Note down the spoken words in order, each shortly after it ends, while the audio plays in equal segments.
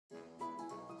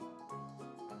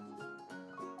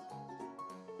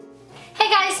Hey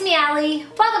guys, it's me, Allie.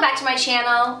 Welcome back to my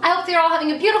channel. I hope you're all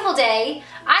having a beautiful day.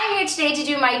 I'm here today to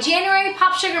do my January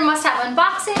Popsugar must-have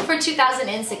unboxing for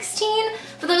 2016.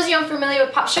 For those of you unfamiliar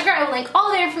with Popsugar, I will link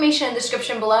all their information in the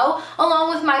description below,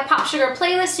 along with my Popsugar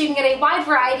playlist so you can get a wide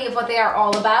variety of what they are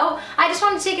all about. I just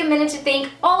want to take a minute to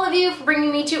thank all of you for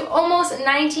bringing me to almost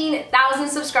 19,000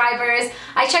 subscribers.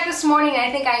 I checked this morning and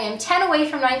I think I am 10 away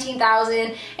from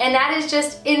 19,000, and that is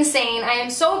just insane. I am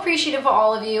so appreciative of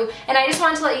all of you, and I just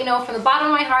wanted to let you know from the bottom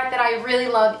of my heart that I really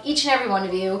love each and every one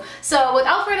of you. So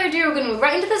without further ado, we're going to move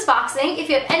right into this boxing. If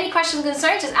you have any questions or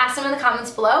concerns, just ask them in the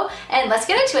comments below, and let's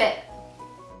get into it.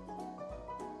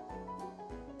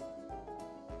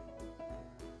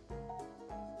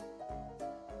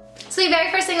 So the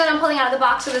very first thing that I'm pulling out of the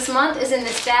box for this month is in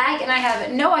this bag, and I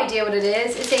have no idea what it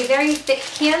is. It's a very thick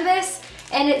canvas,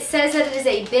 and it says that it is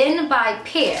a bin by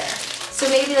pair. So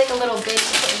maybe like a little bin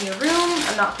to put in your room.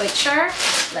 I'm not quite sure.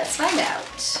 Let's find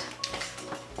out.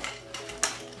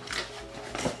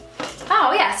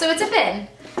 Oh yeah, so it's a bin.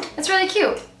 It's really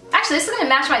cute. Actually, this is going to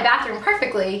match my bathroom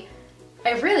perfectly.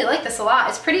 I really like this a lot.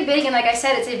 It's pretty big, and like I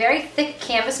said, it's a very thick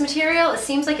canvas material. It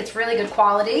seems like it's really good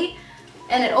quality.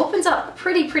 And it opens up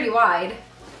pretty wide.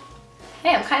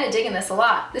 Hey, I'm kind of digging this a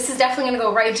lot. This is definitely gonna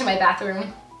go right into my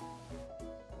bathroom.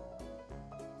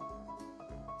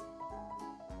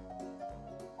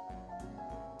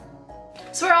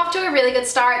 So we're off to a really good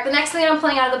start. The next thing I'm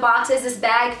pulling out of the box is this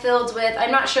bag filled with,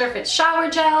 I'm not sure if it's shower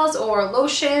gels or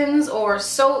lotions or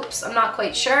soaps, I'm not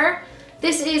quite sure.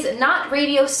 This is not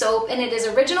radio soap, and it is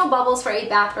original bubbles for a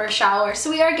bath or a shower. So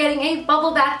we are getting a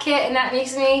bubble bath kit, and that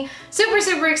makes me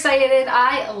super excited.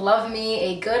 I love me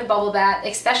a good bubble bath,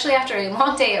 especially after a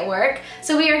long day at work.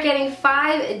 So we are getting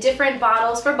 5 different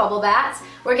bottles for bubble baths.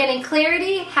 We're getting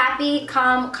clarity, happy,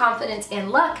 calm, confidence, and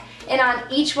luck. And on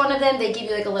each one of them, they give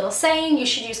you like a little saying. You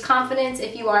should use confidence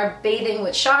if you are bathing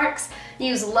with sharks.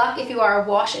 Use luck if you are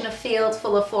awash in a field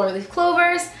full of four-leaf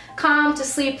clovers. Calm to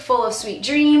sleep full of sweet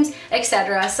dreams,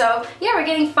 etc. So yeah, we're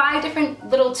getting 5 different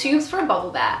little tubes for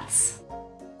bubble baths.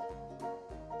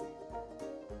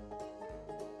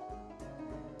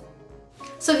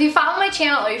 So if you follow my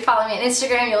channel or you follow me on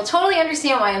Instagram, you'll totally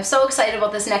understand why I'm so excited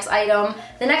about this next item.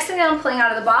 The next thing that I'm pulling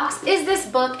out of the box is this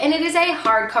book, and it is a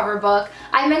hardcover book.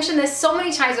 I mentioned this so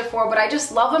many times before, but I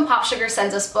just love when Popsugar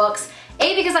sends us books.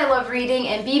 A, because I love reading,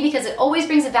 and B, because it always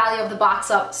brings the value of the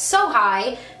box up so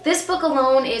high. This book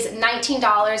alone is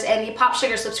 $19, and the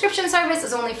Popsugar subscription service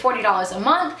is only $40 a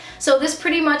month, so this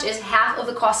pretty much is half of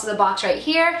the cost of the box right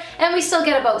here, and we still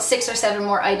get about 6 or 7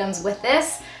 more items with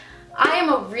this. I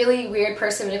am a really weird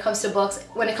person when it comes to books,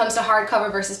 when it comes to hardcover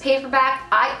versus paperback.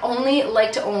 I only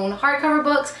like to own hardcover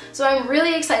books, so I'm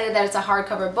really excited that it's a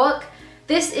hardcover book.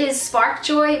 This is Spark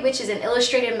Joy, which is an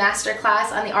illustrated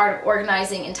masterclass on the art of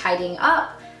organizing and tidying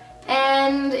up.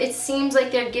 And it seems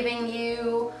like they're giving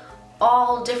you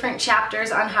all different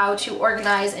chapters on how to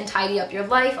organize and tidy up your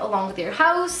life along with your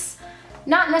house.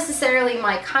 Not necessarily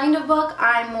my kind of book.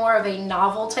 I'm more of a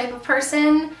novel type of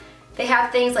person. They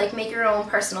have things like make your own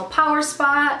personal power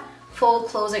spot, fold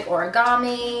clothes like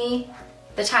origami,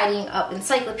 the tidying up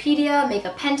encyclopedia, make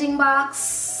a pending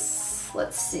box,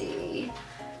 let's see,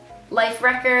 life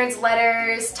records,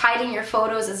 letters, tidying your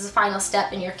photos as a final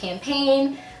step in your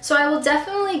campaign. So I will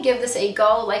definitely give this a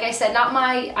go. Like I said, not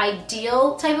my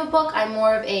ideal type of book. I'm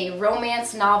more of a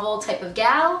romance novel type of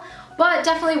gal, but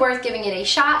definitely worth giving it a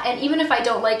shot. And even if I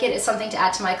don't like it, it's something to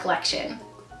add to my collection.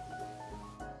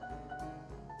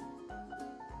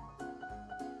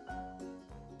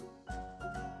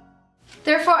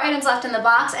 There are 4 items left in the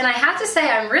box, and I have to say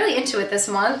I'm really into it this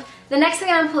month. The next thing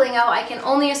I'm pulling out I can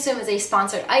only assume is a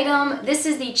sponsored item. This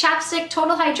is the Chapstick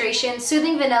Total Hydration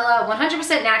Soothing Vanilla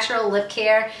 100% Natural Lip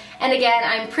Care. And again,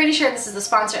 I'm pretty sure this is the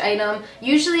sponsored item.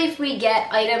 Usually if we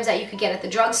get items that you could get at the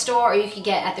drugstore or you could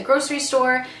get at the grocery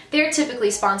store, they're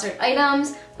typically sponsored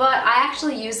items, but I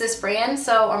actually use this brand,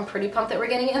 so I'm pretty pumped that we're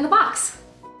getting it in the box.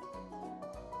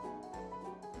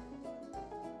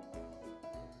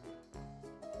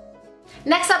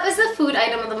 Next up is the food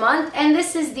item of the month, and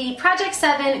this is the Project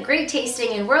 7 Great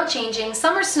Tasting and World Changing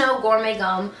Summer Snow Gourmet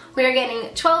Gum. We are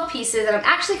getting 12 pieces, and I'm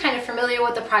actually kind of familiar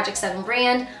with the Project 7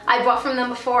 brand. I bought from them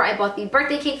before. I bought the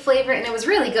birthday cake flavor, and it was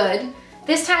really good.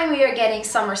 This time we are getting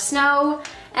Summer Snow,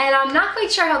 and I'm not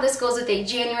quite sure how this goes with a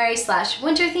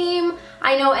January/winter theme.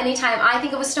 I know anytime I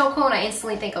think of a snow cone, I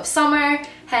instantly think of summer,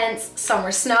 hence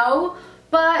Summer Snow,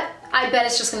 but I bet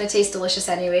it's just going to taste delicious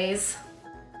anyways.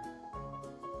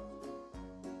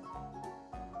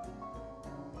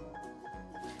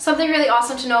 So Something really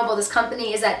awesome to know about this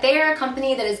company is that they are a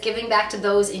company that is giving back to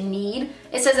those in need.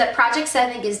 It says that Project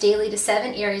 7 gives daily to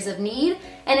 7 areas of need,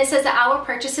 and it says that our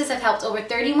purchases have helped over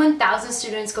 31,000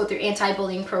 students go through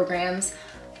anti-bullying programs.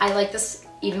 I like this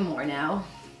even more now.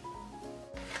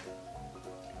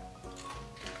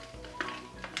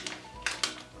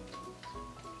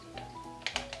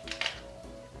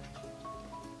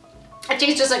 It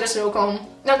tastes just like a snow cone.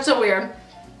 That's so weird.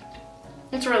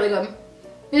 It's really good.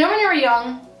 You know when you were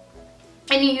young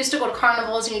and you used to go to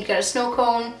carnivals and you'd get a snow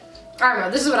cone? I don't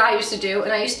know, this is what I used to do,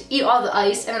 and I used to eat all the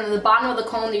ice, and then at the bottom of the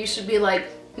cone there used to be like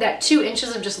that 2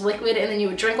 inches of just liquid, and then you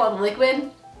would drink all the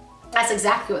liquid. That's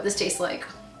exactly what this tastes like.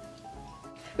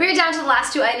 We're down to the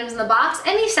last 2 items in the box,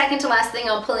 and the second to last thing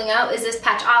I'm pulling out is this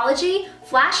Patchology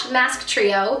Flash Mask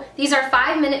Trio. These are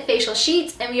 5-minute facial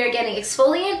sheets, and we are getting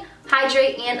exfoliate,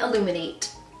 hydrate, and illuminate.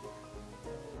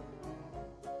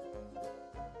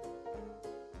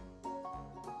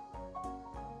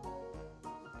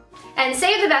 And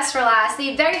save the best for last,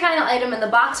 the very final item in the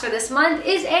box for this month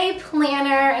is a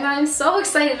planner, and I'm so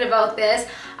excited about this.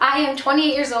 I am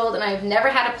 28 years old and I've never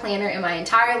had a planner in my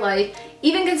entire life.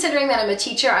 Even considering that I'm a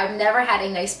teacher, I've never had a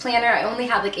nice planner. I only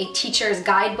have like a teacher's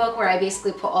guidebook where I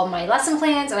basically put all my lesson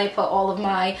plans and I put all of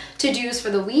my to-dos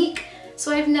for the week.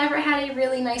 So I've never had a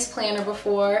really nice planner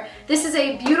before. This is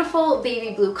a beautiful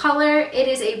baby blue color. It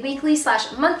is a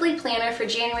weekly/monthly planner for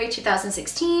January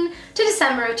 2016 to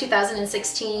December of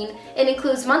 2016. It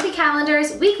includes monthly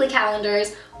calendars, weekly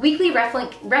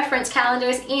reference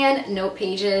calendars, and note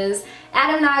pages.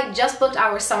 Adam and I just booked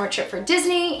our summer trip for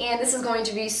Disney, and this is going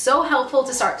to be so helpful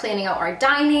to start planning out our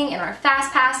dining and our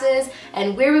fast passes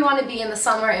and where we want to be in the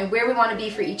summer and where we want to be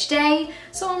for each day.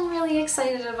 So I'm really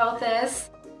excited about this.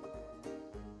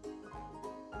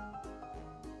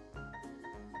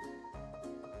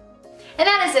 And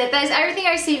that is it. That is everything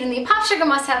I received in the Popsugar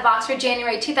must-have box for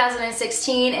January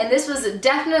 2016, and this was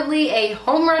definitely a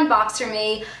home run box for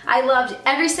me. I loved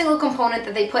every single component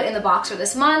that they put in the box for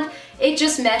this month. It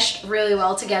just meshed really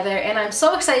well together, and I'm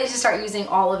so excited to start using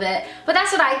all of it. But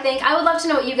that's what I think. I would love to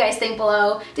know what you guys think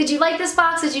below. Did you like this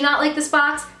box? Did you not like this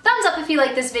box? Thumbs up if you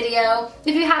like this video.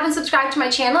 If you haven't subscribed to my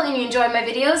channel and you enjoy my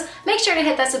videos, make sure to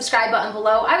hit that subscribe button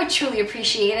below. I would truly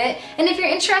appreciate it. And if you're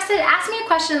interested, ask me a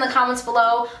question in the comments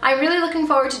below. I'm really looking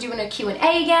forward to doing a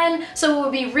Q&A again, so it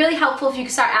would be really helpful if you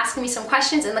could start asking me some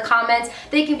questions in the comments.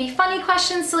 They can be funny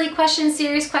questions, silly questions,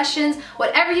 serious questions,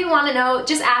 whatever you want to know,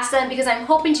 just ask them, because I'm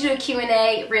hoping to do a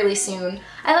Q&A really soon.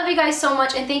 I love you guys so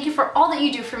much, and thank you for all that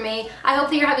you do for me. I hope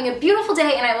that you're having a beautiful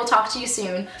day, and I will talk to you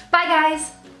soon. Bye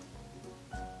guys!